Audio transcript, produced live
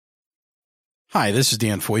Hi, this is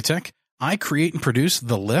Dan Foytek. I create and produce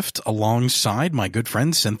The Lift alongside my good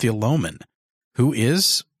friend Cynthia Lohman, who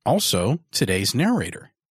is also today's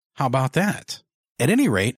narrator. How about that? At any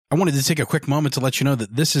rate, I wanted to take a quick moment to let you know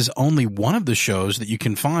that this is only one of the shows that you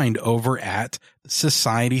can find over at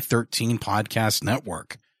Society 13 Podcast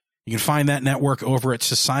Network. You can find that network over at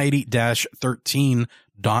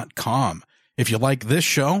society-13.com. If you like this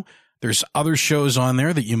show, there's other shows on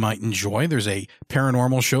there that you might enjoy. There's a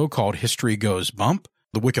paranormal show called History Goes Bump,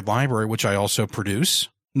 The Wicked Library, which I also produce,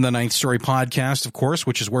 the Ninth Story Podcast, of course,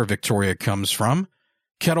 which is where Victoria comes from,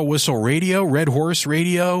 Kettle Whistle Radio, Red Horse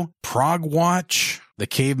Radio, Prog Watch, the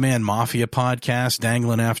Caveman Mafia Podcast,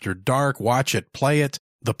 Dangling After Dark, Watch It, Play It,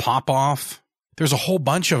 The Pop-Off. There's a whole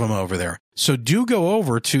bunch of them over there. So do go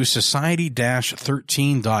over to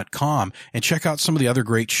society-13.com and check out some of the other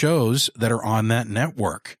great shows that are on that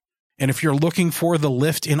network. And if you're looking for The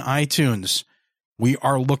Lift in iTunes, we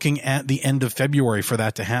are looking at the end of February for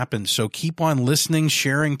that to happen. So keep on listening,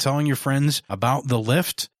 sharing, telling your friends about The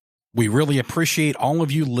Lift. We really appreciate all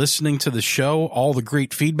of you listening to the show, all the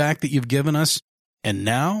great feedback that you've given us. And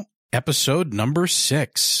now, episode number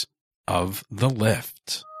 6 of The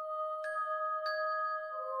Lift.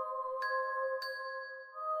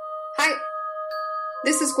 Hi,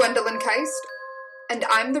 this is Gwendolyn Keist, and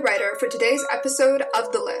I'm the writer for today's episode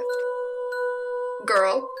of The Lift.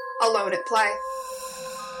 Girl, Alone at Play.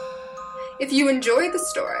 If you enjoyed the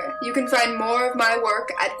story, you can find more of my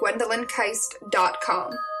work at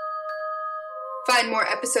GwendolynKeist.com. Find more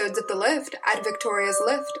episodes of The Lift at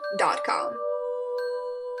VictoriasLift.com.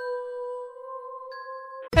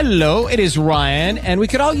 Hello, it is Ryan, and we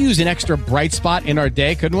could all use an extra bright spot in our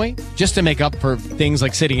day, couldn't we? Just to make up for things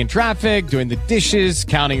like sitting in traffic, doing the dishes,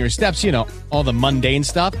 counting your steps, you know, all the mundane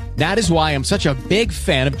stuff. That is why I'm such a big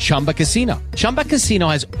fan of Chumba Casino. Chumba Casino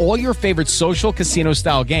has all your favorite social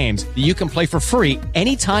casino-style games that you can play for free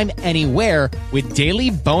anytime, anywhere with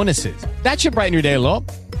daily bonuses. That should brighten your day a little.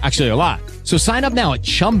 Actually, a lot. So sign up now at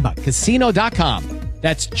ChumbaCasino.com.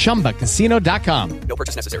 That's ChumbaCasino.com. No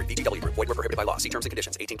purchase necessary. VGW Group. Void where prohibited by law. See terms and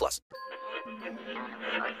conditions. 18+.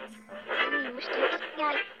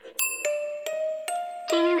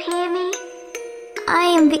 Do you hear me? I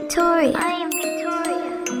am Victoria.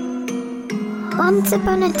 Once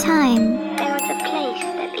upon a time, there was a place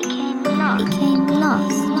that became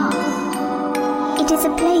lost. It is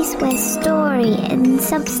a place where story and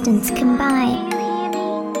substance combine,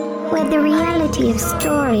 where the reality of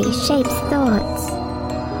story shapes thoughts,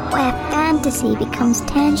 where fantasy becomes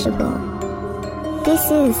tangible.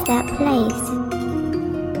 This is that place.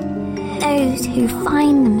 Those who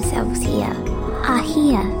find themselves here are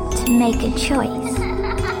here to make a choice.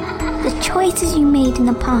 The choices you made in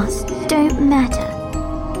the past don't matter,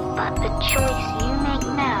 but the choice you make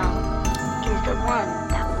now is the one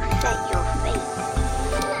that will set your fate.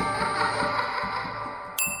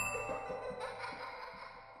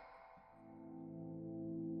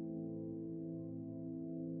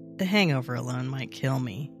 The hangover alone might kill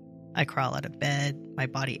me. I crawl out of bed, my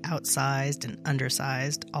body outsized and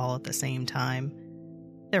undersized all at the same time.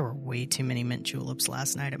 There were way too many mint juleps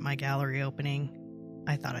last night at my gallery opening.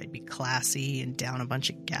 I thought I'd be classy and down a bunch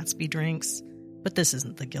of Gatsby drinks, but this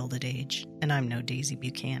isn't the Gilded Age, and I'm no Daisy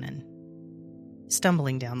Buchanan.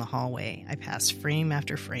 Stumbling down the hallway, I pass frame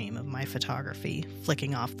after frame of my photography,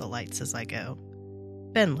 flicking off the lights as I go.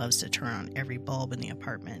 Ben loves to turn on every bulb in the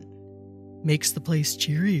apartment. Makes the place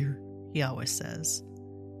cheerier, he always says.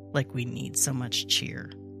 Like we need so much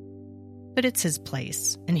cheer. But it's his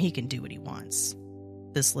place, and he can do what he wants.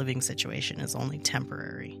 This living situation is only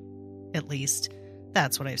temporary. At least,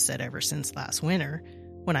 that's what I've said ever since last winter,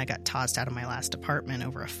 when I got tossed out of my last apartment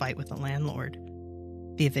over a fight with the landlord.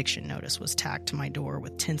 The eviction notice was tacked to my door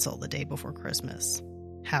with tinsel the day before Christmas.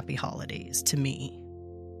 Happy holidays to me.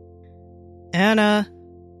 Anna,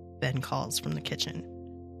 Ben calls from the kitchen.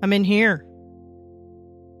 I'm in here.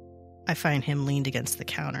 I find him leaned against the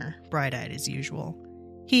counter, bright-eyed as usual.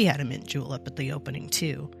 He had a mint julep at the opening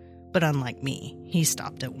too, but unlike me, he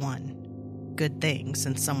stopped at one. Good thing,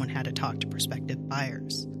 since someone had to talk to prospective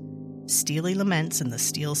buyers. Steely Laments in the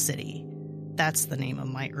Steel City. That's the name of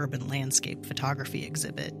my urban landscape photography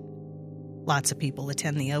exhibit. Lots of people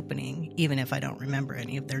attend the opening, even if I don't remember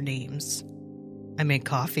any of their names. I made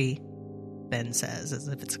coffee, Ben says, as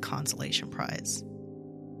if it's a consolation prize.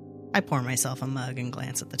 I pour myself a mug and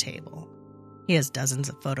glance at the table. He has dozens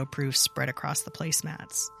of photo proofs spread across the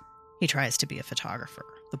placemats. He tries to be a photographer,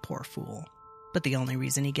 the poor fool. But the only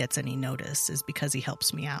reason he gets any notice is because he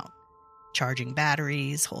helps me out. Charging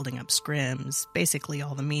batteries, holding up scrims, basically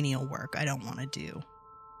all the menial work I don't want to do.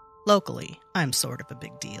 Locally, I'm sort of a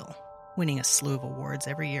big deal, winning a slew of awards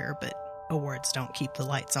every year, but Awards don't keep the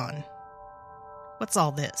lights on. What's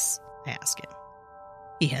all this? I ask him.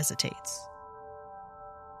 He hesitates.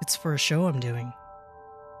 It's for a show I'm doing.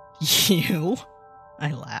 You?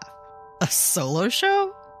 I laugh. A solo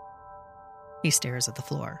show? He stares at the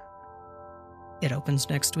floor. It opens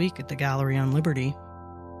next week at the Gallery on Liberty.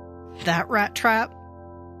 That rat trap?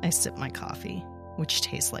 I sip my coffee, which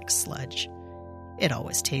tastes like sludge. It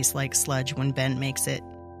always tastes like sludge when Ben makes it.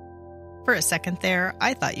 For a second there,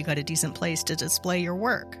 I thought you got a decent place to display your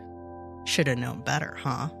work. Should have known better,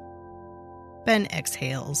 huh? Ben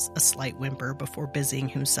exhales, a slight whimper before busying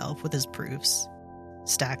himself with his proofs.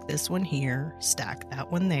 Stack this one here, stack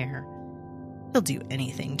that one there. He'll do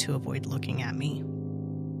anything to avoid looking at me.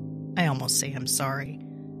 I almost say I'm sorry,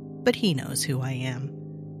 but he knows who I am.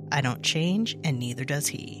 I don't change, and neither does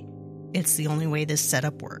he. It's the only way this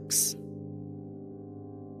setup works.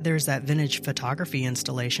 There's that vintage photography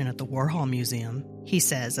installation at the Warhol Museum, he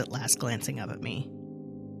says at last, glancing up at me.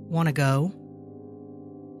 Want to go?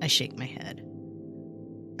 I shake my head.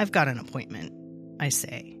 I've got an appointment, I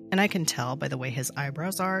say, and I can tell by the way his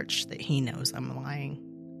eyebrows arch that he knows I'm lying.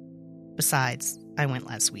 Besides, I went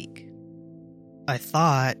last week. I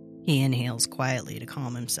thought. He inhales quietly to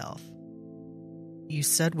calm himself. You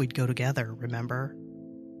said we'd go together, remember?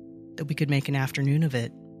 That we could make an afternoon of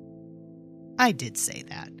it. I did say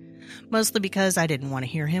that, mostly because I didn't want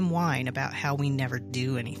to hear him whine about how we never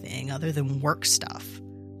do anything other than work stuff,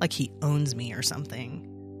 like he owns me or something.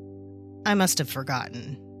 I must have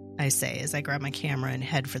forgotten, I say as I grab my camera and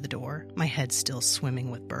head for the door, my head still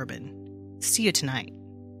swimming with bourbon. See you tonight.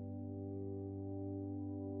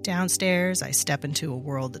 Downstairs, I step into a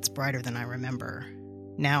world that's brighter than I remember.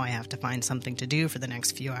 Now I have to find something to do for the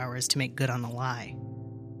next few hours to make good on the lie.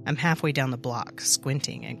 I'm halfway down the block,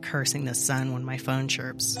 squinting and cursing the sun when my phone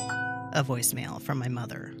chirps. A voicemail from my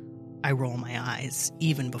mother. I roll my eyes,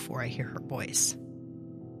 even before I hear her voice.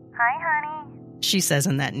 Hi, honey. She says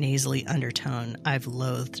in that nasally undertone I've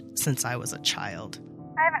loathed since I was a child.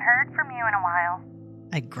 I haven't heard from you in a while.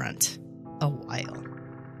 I grunt. A while.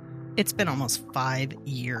 It's been almost 5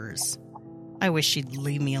 years. I wish she'd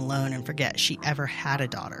leave me alone and forget she ever had a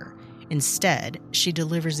daughter. Instead, she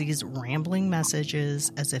delivers these rambling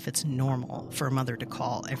messages as if it's normal for a mother to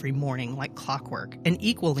call every morning like clockwork, and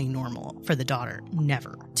equally normal for the daughter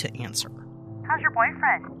never to answer. How's your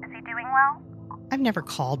boyfriend? Is he doing well? I've never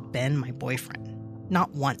called Ben my boyfriend.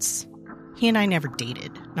 Not once. He and I never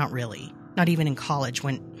dated. Not really. Not even in college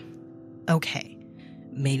when... Okay,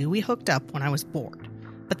 maybe we hooked up when I was bored,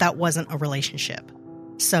 but that wasn't a relationship.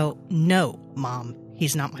 So, no, Mom,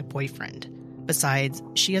 he's not my boyfriend. Besides,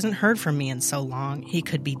 she hasn't heard from me in so long, he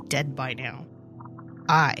could be dead by now.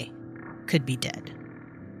 I could be dead.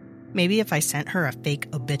 Maybe if I sent her a fake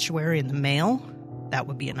obituary in the mail, that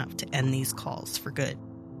would be enough to end these calls for good.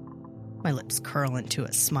 My lips curl into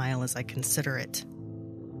a smile as I consider it.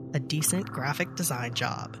 A decent graphic design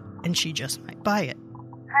job, and she just might buy it.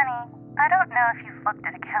 Honey, I don't know if you've looked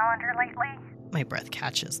at a calendar lately. My breath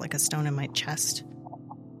catches like a stone in my chest,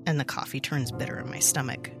 and the coffee turns bitter in my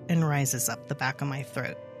stomach and rises up the back of my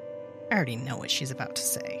throat. I already know what she's about to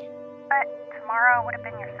say. But tomorrow would have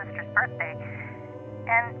been your sister's birthday,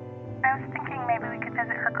 and I was thinking maybe we could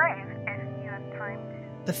visit her grave if you have time.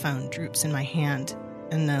 The phone droops in my hand,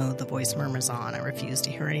 and though the voice murmurs on, I refuse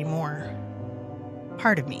to hear any more.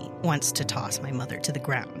 Part of me wants to toss my mother to the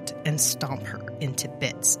ground and stomp her into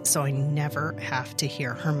bits so I never have to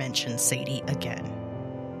hear her mention Sadie again.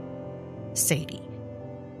 Sadie,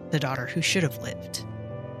 the daughter who should have lived,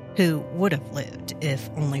 who would have lived if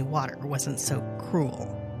only water wasn't so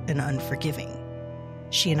cruel and unforgiving.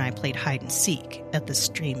 She and I played hide and seek at the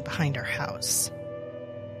stream behind our house.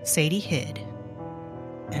 Sadie hid,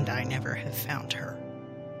 and I never have found her.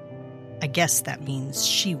 I guess that means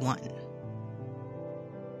she won.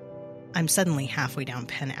 I'm suddenly halfway down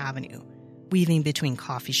Penn Avenue, weaving between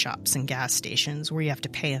coffee shops and gas stations where you have to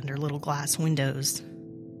pay under little glass windows.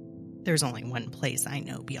 There's only one place I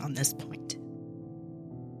know beyond this point.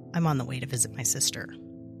 I'm on the way to visit my sister.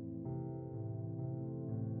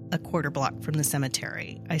 A quarter block from the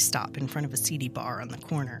cemetery, I stop in front of a seedy bar on the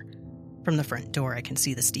corner. From the front door, I can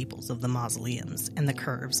see the steeples of the mausoleums and the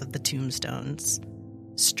curves of the tombstones.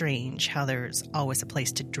 Strange how there's always a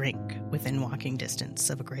place to drink within walking distance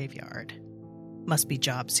of a graveyard. Must be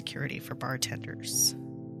job security for bartenders.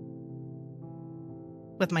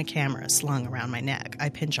 With my camera slung around my neck, I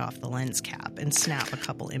pinch off the lens cap and snap a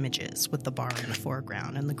couple images with the bar in the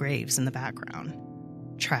foreground and the graves in the background.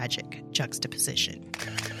 Tragic juxtaposition.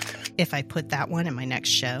 If I put that one in my next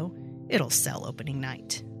show, it'll sell opening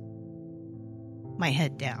night. My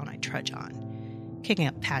head down, I trudge on, kicking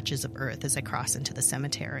up patches of earth as I cross into the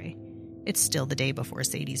cemetery. It's still the day before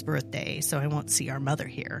Sadie's birthday, so I won't see our mother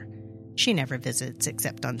here. She never visits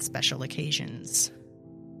except on special occasions.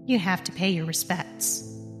 You have to pay your respects,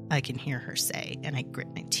 I can hear her say, and I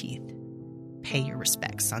grit my teeth. Pay your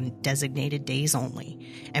respects on designated days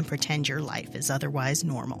only, and pretend your life is otherwise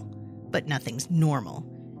normal. But nothing's normal.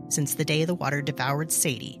 Since the day the water devoured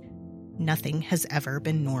Sadie, nothing has ever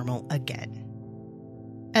been normal again.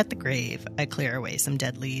 At the grave, I clear away some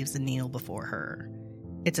dead leaves and kneel before her.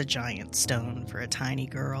 It's a giant stone for a tiny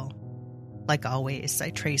girl. Like always, I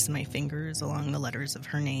trace my fingers along the letters of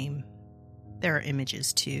her name. There are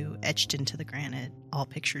images, too, etched into the granite, all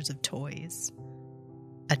pictures of toys.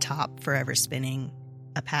 A top forever spinning,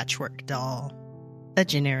 a patchwork doll, a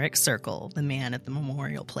generic circle the man at the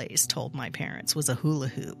memorial place told my parents was a hula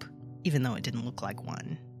hoop, even though it didn't look like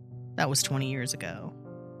one. That was 20 years ago.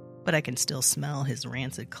 But I can still smell his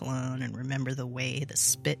rancid cologne and remember the way the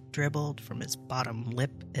spit dribbled from his bottom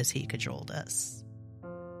lip as he cajoled us.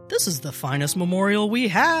 This is the finest memorial we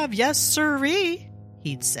have, yes sirree,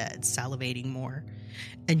 he'd said, salivating more.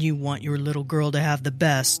 And you want your little girl to have the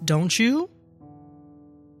best, don't you?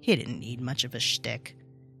 He didn't need much of a shtick.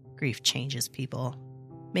 Grief changes people,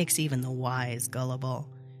 makes even the wise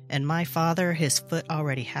gullible. And my father, his foot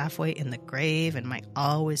already halfway in the grave, and my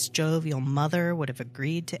always jovial mother would have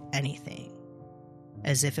agreed to anything.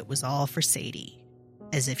 As if it was all for Sadie.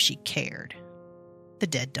 As if she cared. The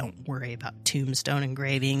dead don't worry about tombstone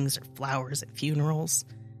engravings or flowers at funerals.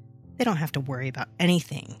 They don't have to worry about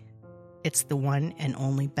anything. It's the one and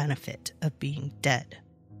only benefit of being dead.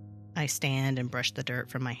 I stand and brush the dirt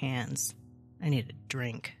from my hands. I need a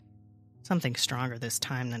drink. Something stronger this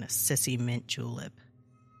time than a sissy mint julep.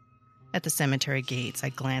 At the cemetery gates, I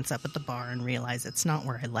glance up at the bar and realize it's not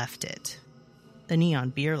where I left it. The neon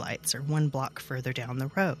beer lights are 1 block further down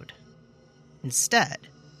the road. Instead,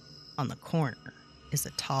 on the corner, is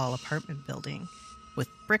a tall apartment building with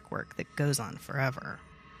brickwork that goes on forever.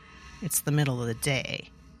 It's the middle of the day,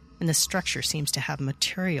 and the structure seems to have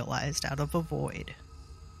materialized out of a void.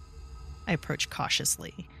 I approach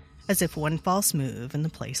cautiously, as if one false move and the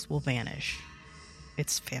place will vanish.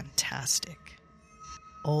 It's fantastic.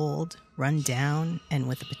 Old, run down, and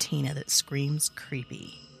with a patina that screams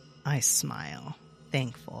creepy. I smile,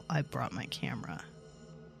 thankful I brought my camera.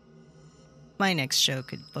 My next show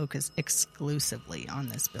could focus exclusively on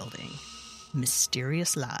this building.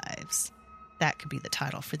 Mysterious Lives. That could be the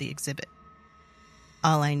title for the exhibit.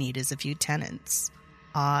 All I need is a few tenants.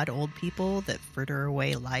 Odd old people that fritter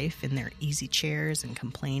away life in their easy chairs and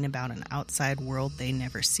complain about an outside world they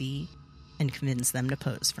never see, and convince them to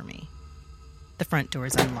pose for me. The front door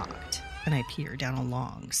is unlocked, and I peer down a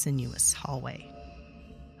long, sinuous hallway.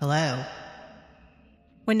 Hello?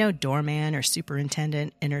 When no doorman or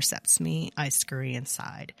superintendent intercepts me, I scurry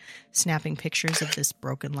inside, snapping pictures of this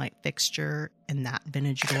broken light fixture and that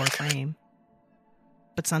vintage door frame.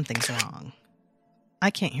 But something's wrong. I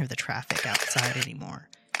can't hear the traffic outside anymore.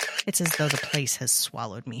 It's as though the place has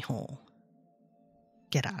swallowed me whole.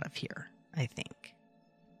 Get out of here, I think.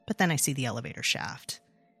 But then I see the elevator shaft.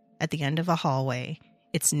 At the end of a hallway,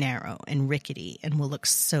 it's narrow and rickety and will look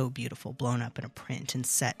so beautiful blown up in a print and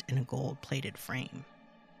set in a gold-plated frame.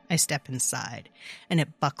 I step inside, and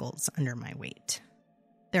it buckles under my weight.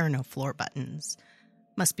 There are no floor buttons.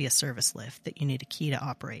 Must be a service lift that you need a key to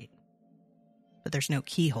operate. But there's no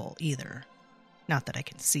keyhole either. Not that I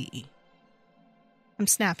can see. I'm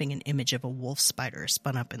snapping an image of a wolf spider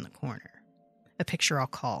spun up in the corner. A picture I'll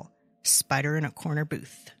call Spider in a Corner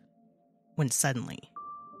Booth. When suddenly,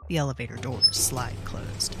 the elevator doors slide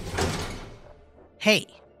closed. Hey!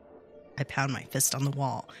 I pound my fist on the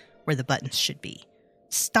wall, where the buttons should be.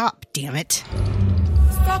 Stop, damn it!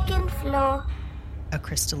 2nd floor. A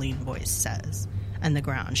crystalline voice says, and the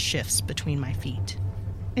ground shifts between my feet.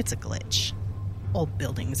 It's a glitch. Old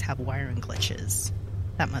buildings have wiring glitches.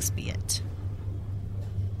 That must be it.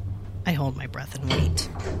 I hold my breath and wait.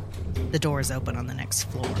 The doors open on the next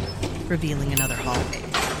floor, revealing another hallway.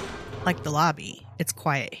 Like the lobby, it's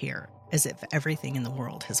quiet here, as if everything in the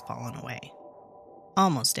world has fallen away.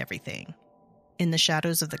 Almost everything. In the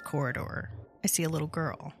shadows of the corridor, I see a little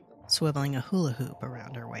girl, swiveling a hula hoop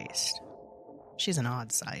around her waist. She's an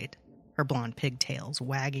odd sight, her blonde pigtails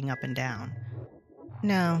wagging up and down.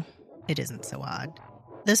 No, it isn't so odd.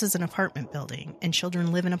 This is an apartment building, and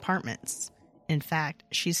children live in apartments. In fact,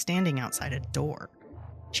 she's standing outside a door.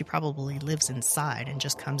 She probably lives inside and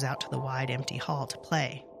just comes out to the wide, empty hall to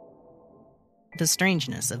play. The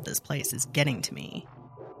strangeness of this place is getting to me.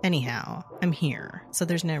 Anyhow, I'm here, so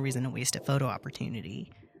there's no reason to waste a photo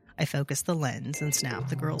opportunity. I focus the lens and snap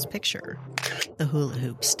the girl's picture. The hula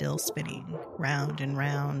hoop still spinning, round and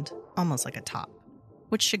round, almost like a top.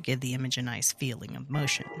 which should give the image a nice feeling of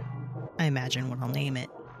motion. I imagine what I'll name it.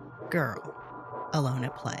 Girl, Alone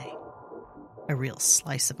at Play. A real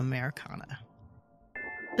slice of Americana.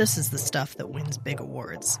 This is the stuff that wins big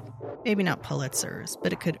awards. Maybe not Pulitzers,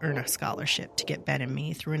 but it could earn a scholarship to get Ben and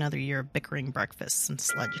me through another year of bickering breakfasts and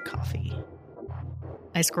sludge coffee.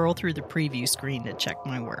 I scroll through the preview screen to check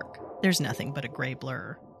my work. There's nothing but a gray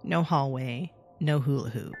blur. No hallway, no hula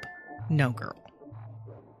hoop, no girl.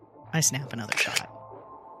 I snap another shot.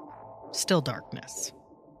 Still darkness.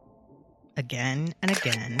 Again and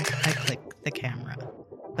again, I click the camera,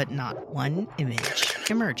 but not one image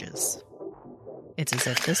emerges. It's as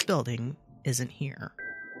if this building isn't here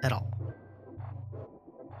at all.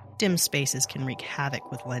 Dim spaces can wreak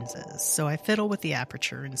havoc with lenses, so I fiddle with the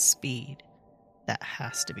aperture and speed. That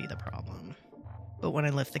has to be the problem. But when I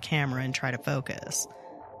lift the camera and try to focus,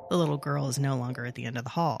 the little girl is no longer at the end of the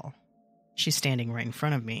hall. She's standing right in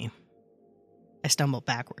front of me. I stumble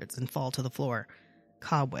backwards and fall to the floor,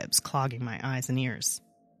 cobwebs clogging my eyes and ears.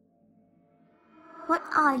 What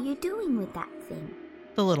are you doing with that thing?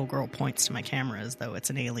 The little girl points to my camera as though it's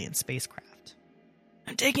an alien spacecraft.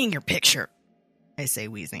 I'm taking your picture, I say,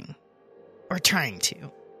 wheezing. Or trying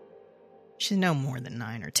to. She's no more than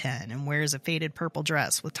 9 or 10 and wears a faded purple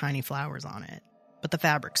dress with tiny flowers on it. But the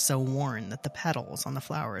fabric's so worn that the petals on the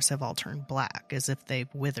flowers have all turned black, as if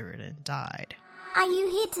they've withered and died. Are you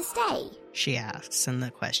here to stay? She asks, and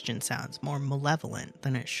the question sounds more malevolent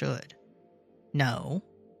than it should. No,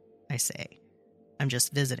 I say. I'm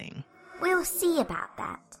just visiting. We'll see about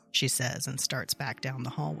that, she says and starts back down the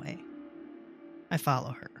hallway. I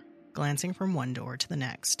follow her, glancing from one door to the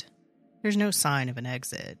next. There's no sign of an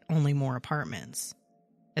exit, only more apartments.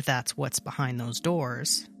 If that's what's behind those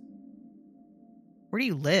doors. Where do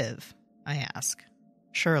you live? I ask.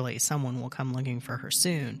 Surely someone will come looking for her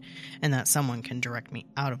soon, and that someone can direct me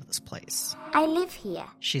out of this place. I live here,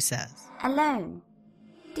 she says. Alone.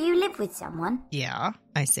 Do you live with someone? Yeah,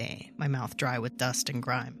 I say, my mouth dry with dust and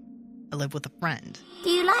grime. I live with a friend. Do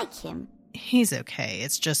you like him? He's okay,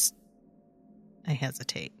 it's just... I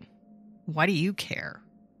hesitate. Why do you care?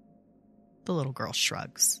 The little girl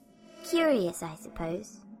shrugs. Curious, I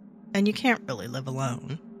suppose. And you can't really live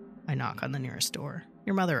alone. I knock on the nearest door.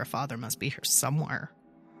 Your mother or father must be here somewhere.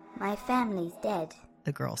 My family's dead,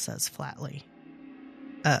 the girl says flatly.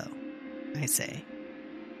 Oh, I say.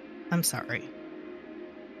 I'm sorry.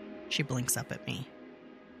 She blinks up at me.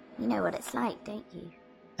 You know what it's like, don't you?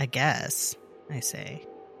 I guess, I say.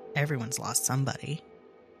 Everyone's lost somebody.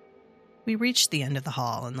 We reach the end of the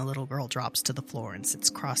hall and the little girl drops to the floor and sits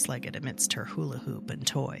cross-legged amidst her hula hoop and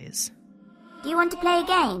toys. Do you want to play a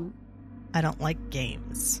game? I don't like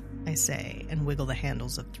games, I say, and wiggle the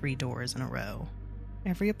handles of 3 doors in a row.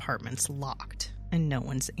 Every apartment's locked, and no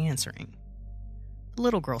one's answering. The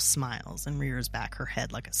little girl smiles and rears back her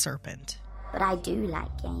head like a serpent. But I do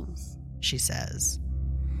like games, she says.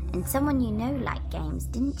 And someone you know liked games,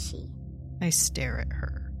 didn't she? I stare at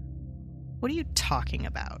her. What are you talking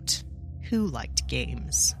about? Who liked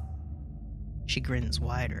games? She grins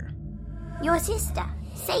wider. Your sister,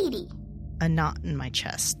 Sadie. A knot in my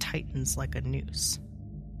chest tightens like a noose.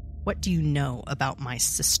 What do you know about my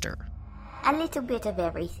sister? A little bit of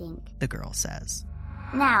everything, the girl says.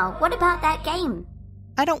 Now, what about that game?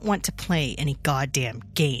 I don't want to play any goddamn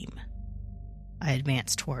game. I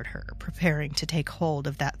advance toward her, preparing to take hold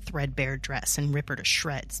of that threadbare dress and rip her to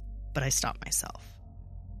shreds, but I stop myself.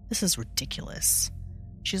 This is ridiculous.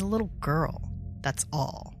 She's a little girl, that's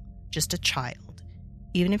all. Just a child.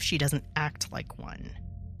 Even if she doesn't act like one.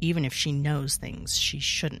 Even if she knows things she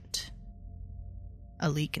shouldn't. A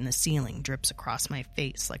leak in the ceiling drips across my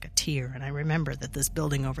face like a tear, and I remember that this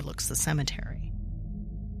building overlooks the cemetery.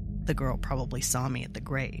 The girl probably saw me at the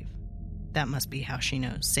grave. That must be how she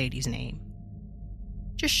knows Sadie's name.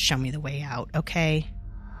 Just show me the way out, okay?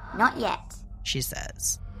 Not yet, she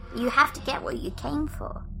says. You have to get what you came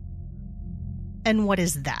for. And what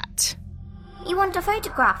is that? You want a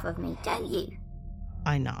photograph of me, don't you?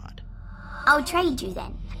 I nod. I'll trade you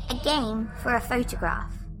then. A game for a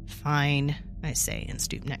photograph. Fine, I say and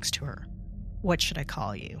stoop next to her. What should I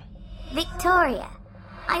call you? Victoria.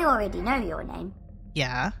 I already know your name.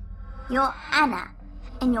 Yeah? You're Anna,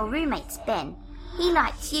 and your roommate's Ben. He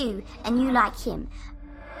likes you, and you like him.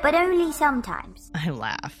 But only sometimes. I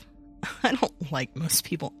laugh. I don't like most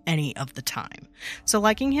people any of the time, so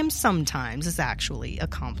liking him sometimes is actually a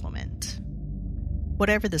compliment.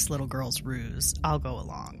 Whatever this little girl's ruse, I'll go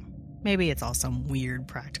along. Maybe it's all some weird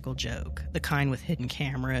practical joke, the kind with hidden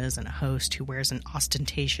cameras and a host who wears an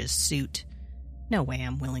ostentatious suit. No way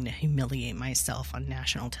I'm willing to humiliate myself on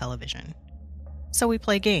national television. So we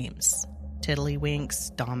play games.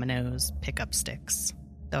 Tiddlywinks, dominoes, pick-up sticks.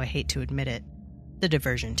 Though I hate to admit it, the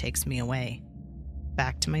diversion takes me away,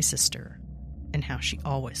 back to my sister and how she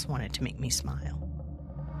always wanted to make me smile.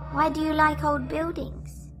 Why do you like old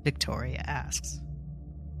buildings? Victoria asks.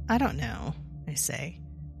 I don't know, I say.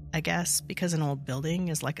 I guess because an old building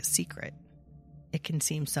is like a secret. It can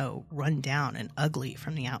seem so run down and ugly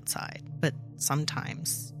from the outside, but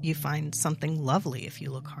sometimes you find something lovely if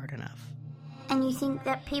you look hard enough. And you think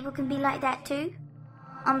that people can be like that too?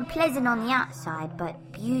 Unpleasant on the outside,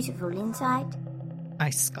 but beautiful inside? I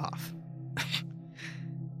scoff.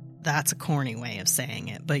 That's a corny way of saying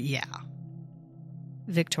it, but yeah.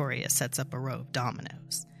 Victoria sets up a row of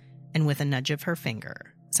dominoes, and with a nudge of her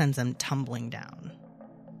finger, sends them tumbling down.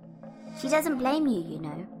 She doesn't blame you, you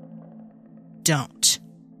know. Don't,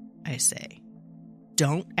 I say.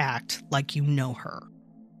 Don't act like you know her.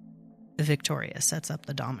 Victoria sets up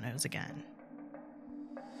the dominoes again.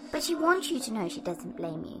 But she wants you to know she doesn't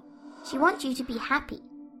blame you. She wants you to be happy.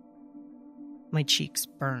 My cheeks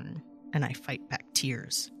burn, and I fight back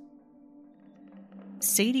tears.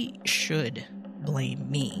 Sadie should blame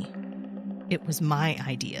me. It was my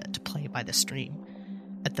idea to play by the stream.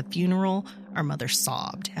 At the funeral, our mother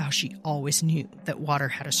sobbed how she always knew that water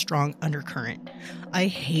had a strong undercurrent. I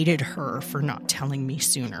hated her for not telling me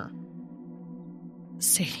sooner.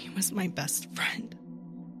 Sadie was my best friend,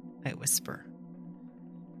 I whisper.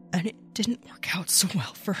 And it didn't work out so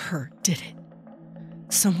well for her, did it?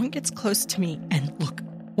 Someone gets close to me and look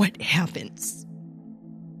what happens.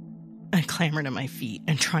 I clamber to my feet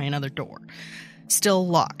and try another door. Still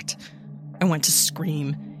locked. I want to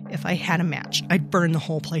scream. If I had a match, I'd burn the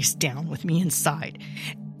whole place down with me inside.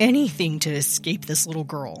 Anything to escape this little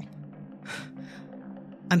girl.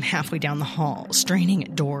 I'm halfway down the hall, straining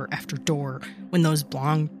at door after door, when those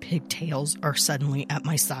blonde pigtails are suddenly at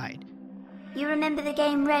my side. You remember the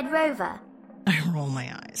game Red Rover? I roll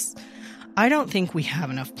my eyes. I don't think we have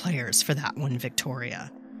enough players for that one,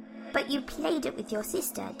 Victoria. But you played it with your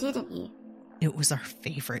sister, didn't you? It was our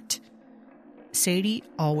favorite. Sadie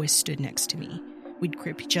always stood next to me. We'd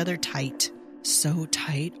grip each other tight, so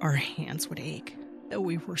tight our hands would ache. Though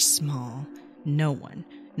we were small, no one,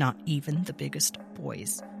 not even the biggest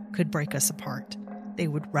boys, could break us apart. They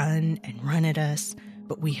would run and run at us,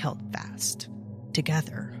 but we held fast.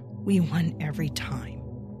 Together, we won every time.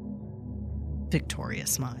 Victoria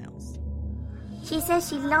smiles. She says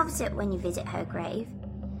she loves it when you visit her grave,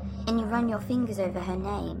 and you run your fingers over her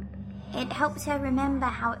name. It helps her remember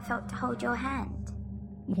how it felt to hold your hand.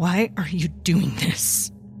 Why are you doing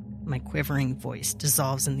this? My quivering voice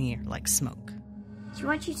dissolves in the air like smoke. She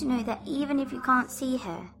wants you to know that even if you can't see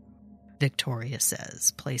her, Victoria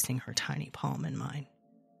says, placing her tiny palm in mine.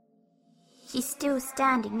 she's still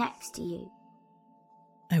standing next to you.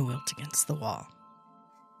 I wilt against the wall.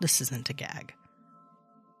 This isn't a gag.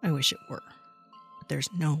 I wish it were, but there's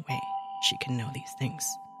no way she can know these things.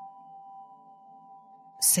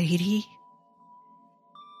 Sadie?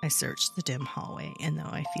 I search the dim hallway, and though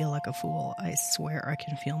I feel like a fool, I swear I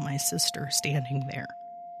can feel my sister standing there.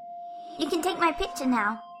 You can take my picture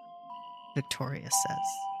now, Victoria says.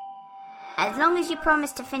 as long as you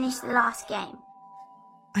promise to finish the last game.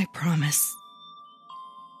 I promise.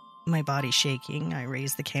 My body shaking, I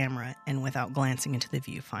raise the camera, and without glancing into the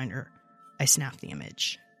viewfinder, I snap the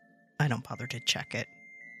image. I don't bother to check it.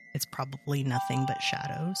 It's probably nothing but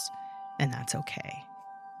shadows, and that's okay.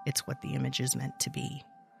 It's what the image is meant to be.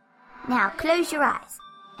 Now close your eyes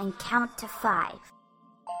and count to 5.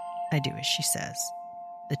 I do as she says,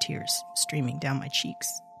 the tears streaming down my cheeks.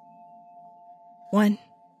 1.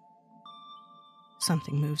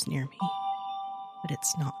 Something moves near me, but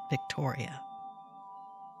it's not Victoria.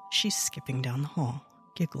 She's skipping down the hall,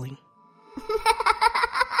 giggling.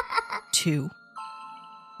 2.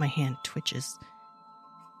 My hand twitches,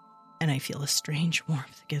 and I feel a strange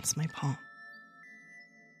warmth against my palm.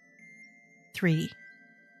 3.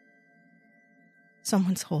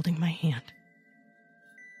 Someone's holding my hand.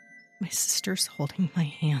 My sister's holding my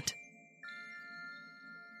hand.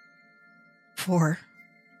 4.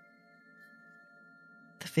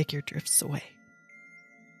 The figure drifts away,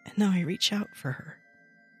 and now I reach out for her.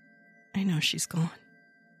 I know she's gone.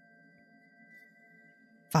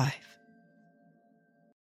 5.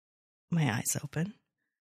 My eyes open,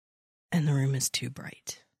 and the room is too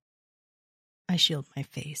bright. I shield my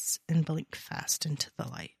face and blink fast into the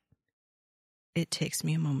light. It takes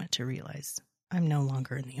me a moment to realize I'm no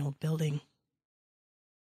longer in the old building.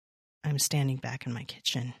 I'm standing back in my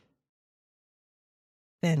kitchen.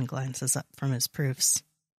 Ben glances up from his proofs.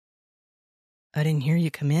 I didn't hear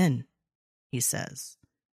you come in, he says.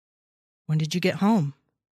 When did you get home?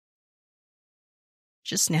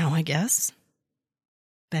 Just now, I guess.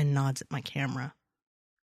 Ben nods at my camera.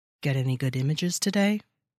 Get any good images today?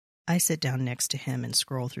 I sit down next to him and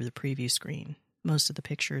scroll through the preview screen. Most of the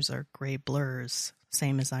pictures are gray blurs,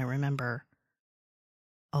 same as I remember.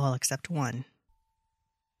 All except one.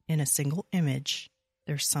 In a single image,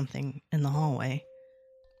 there's something in the hallway,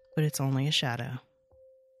 but it's only a shadow.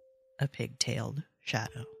 A pig-tailed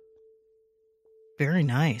shadow. Very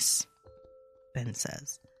nice, Ben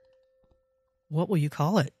says. What will you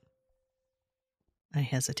call it? I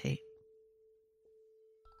hesitate.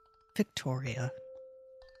 Victoria.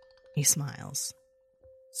 He smiles.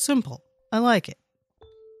 Simple. I like it.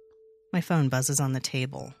 My phone buzzes on the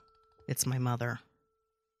table. It's my mother.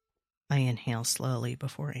 I inhale slowly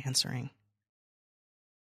before answering.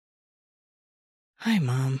 Hi,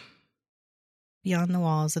 Mom. Beyond the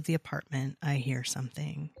walls of the apartment, I hear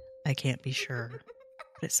something. I can't be sure,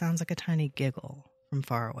 but it sounds like a tiny giggle from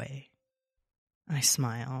far away. I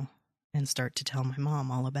smile and start to tell my mom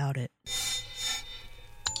all about it.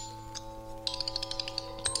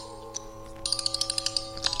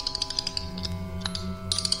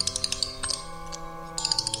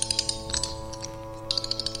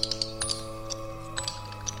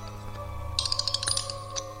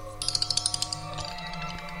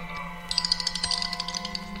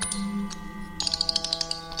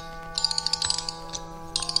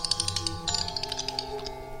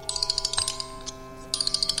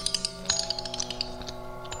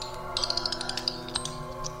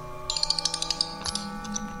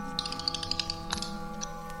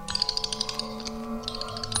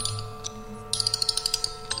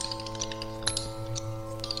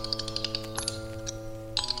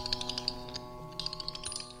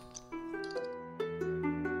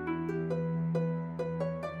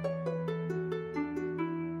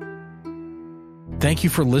 Thank you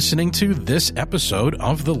for listening to this episode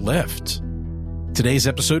of The Lift. Today's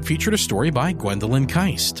episode featured a story by Gwendolyn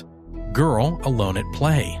Keist, Girl Alone at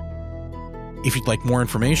Play. If you'd like more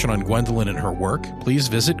information on Gwendolyn and her work, please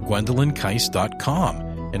visit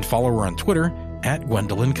GwendolynKeist.com and follow her on Twitter at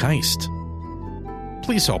Gwendolyn Keist.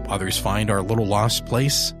 Please help others find our little lost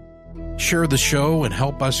place. Share the show and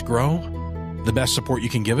help us grow. The best support you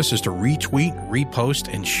can give us is to retweet,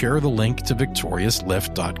 repost, and share the link to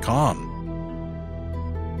VictoriousLift.com.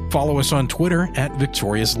 Follow us on Twitter at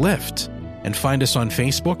Victorious Lift and find us on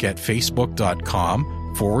Facebook at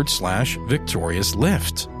Facebook.com/Victorious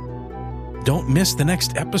Lift. Don't miss the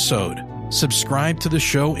next episode. Subscribe to the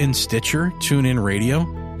show in Stitcher, TuneIn Radio,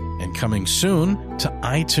 and coming soon to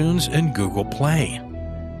iTunes and Google Play.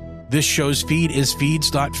 This show's feed is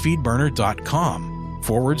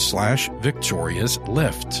feeds.feedburner.com/Victorious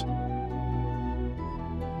Lift.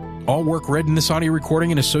 All work read in this audio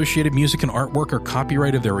recording and associated music and artwork are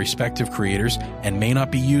copyright of their respective creators and may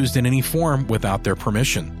not be used in any form without their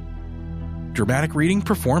permission. Dramatic reading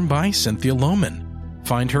performed by Cynthia Lohman.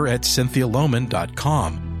 Find her at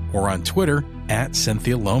cynthialohman.com or on Twitter at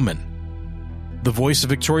Cynthia Lohman. The voice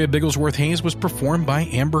of Victoria Bigglesworth Hayes was performed by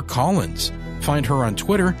Amber Collins. Find her on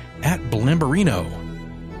Twitter at Blamberino.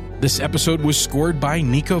 This episode was scored by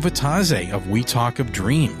Nico Vitazze of We Talk of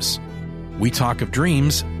Dreams.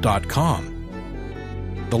 WeTalkOfDreams.com.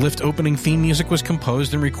 The Lift opening theme music was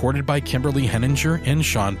composed and recorded by Kimberly Henninger and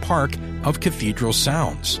Sean Park of Cathedral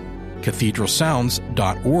Sounds,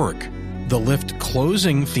 cathedralsounds.org. The Lift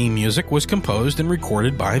closing theme music was composed and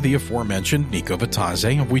recorded by the aforementioned Nico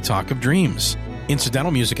Vitazze of We Talk of Dreams.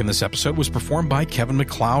 Incidental music in this episode was performed by Kevin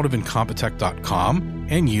MacLeod of Incompetech.com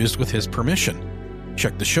and used with his permission.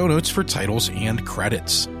 Check the show notes for titles and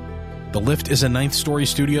credits. The Lift is a Ninth Story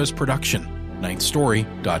Studios production,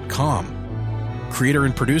 ninthstory.com. Creator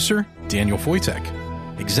and producer, Daniel Foytek.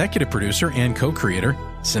 Executive producer and co-creator,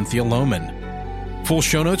 Cynthia Lohman. Full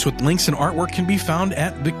show notes with links and artwork can be found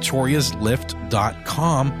at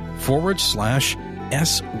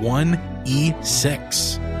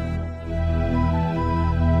victoriaslift.com/S1E6.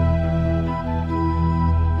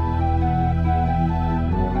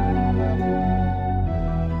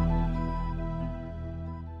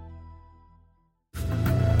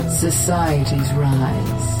 Societies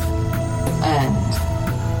rise and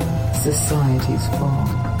societies fall.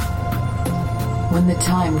 When the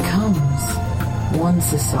time comes, one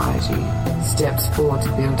society steps forward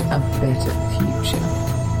to build a better future.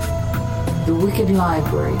 The Wicked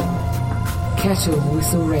Library, Kettle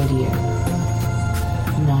Whistle Radio,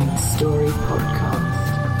 Ninth Story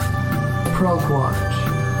Podcast, Prog Watch,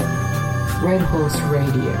 Red Horse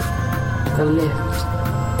Radio, The Lift,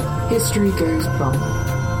 History Goes Bump.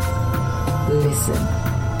 Listen,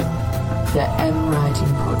 the M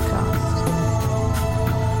Writing Podcast.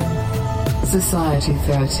 Society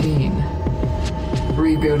 13,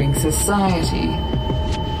 Rebuilding Society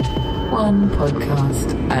one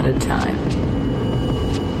podcast at a time.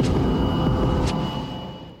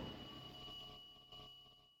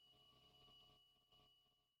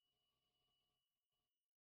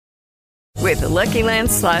 With the Lucky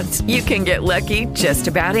Land Slots, you can get lucky just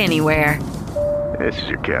about anywhere. This is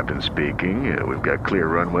your captain speaking. We've got clear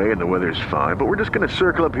runway and the weather's fine, but we're just going to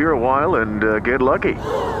circle up here a while and get lucky.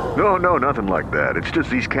 No, nothing like that. It's just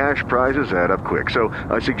these cash prizes add up quick. So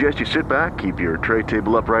I suggest you sit back, keep your tray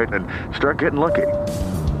table upright, and start getting lucky.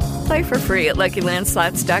 Play for free at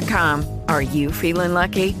LuckyLandSlots.com. Are you feeling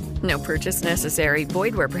lucky? No purchase necessary.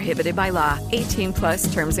 Void where prohibited by law.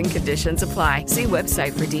 18+ terms and conditions apply. See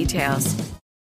website for details.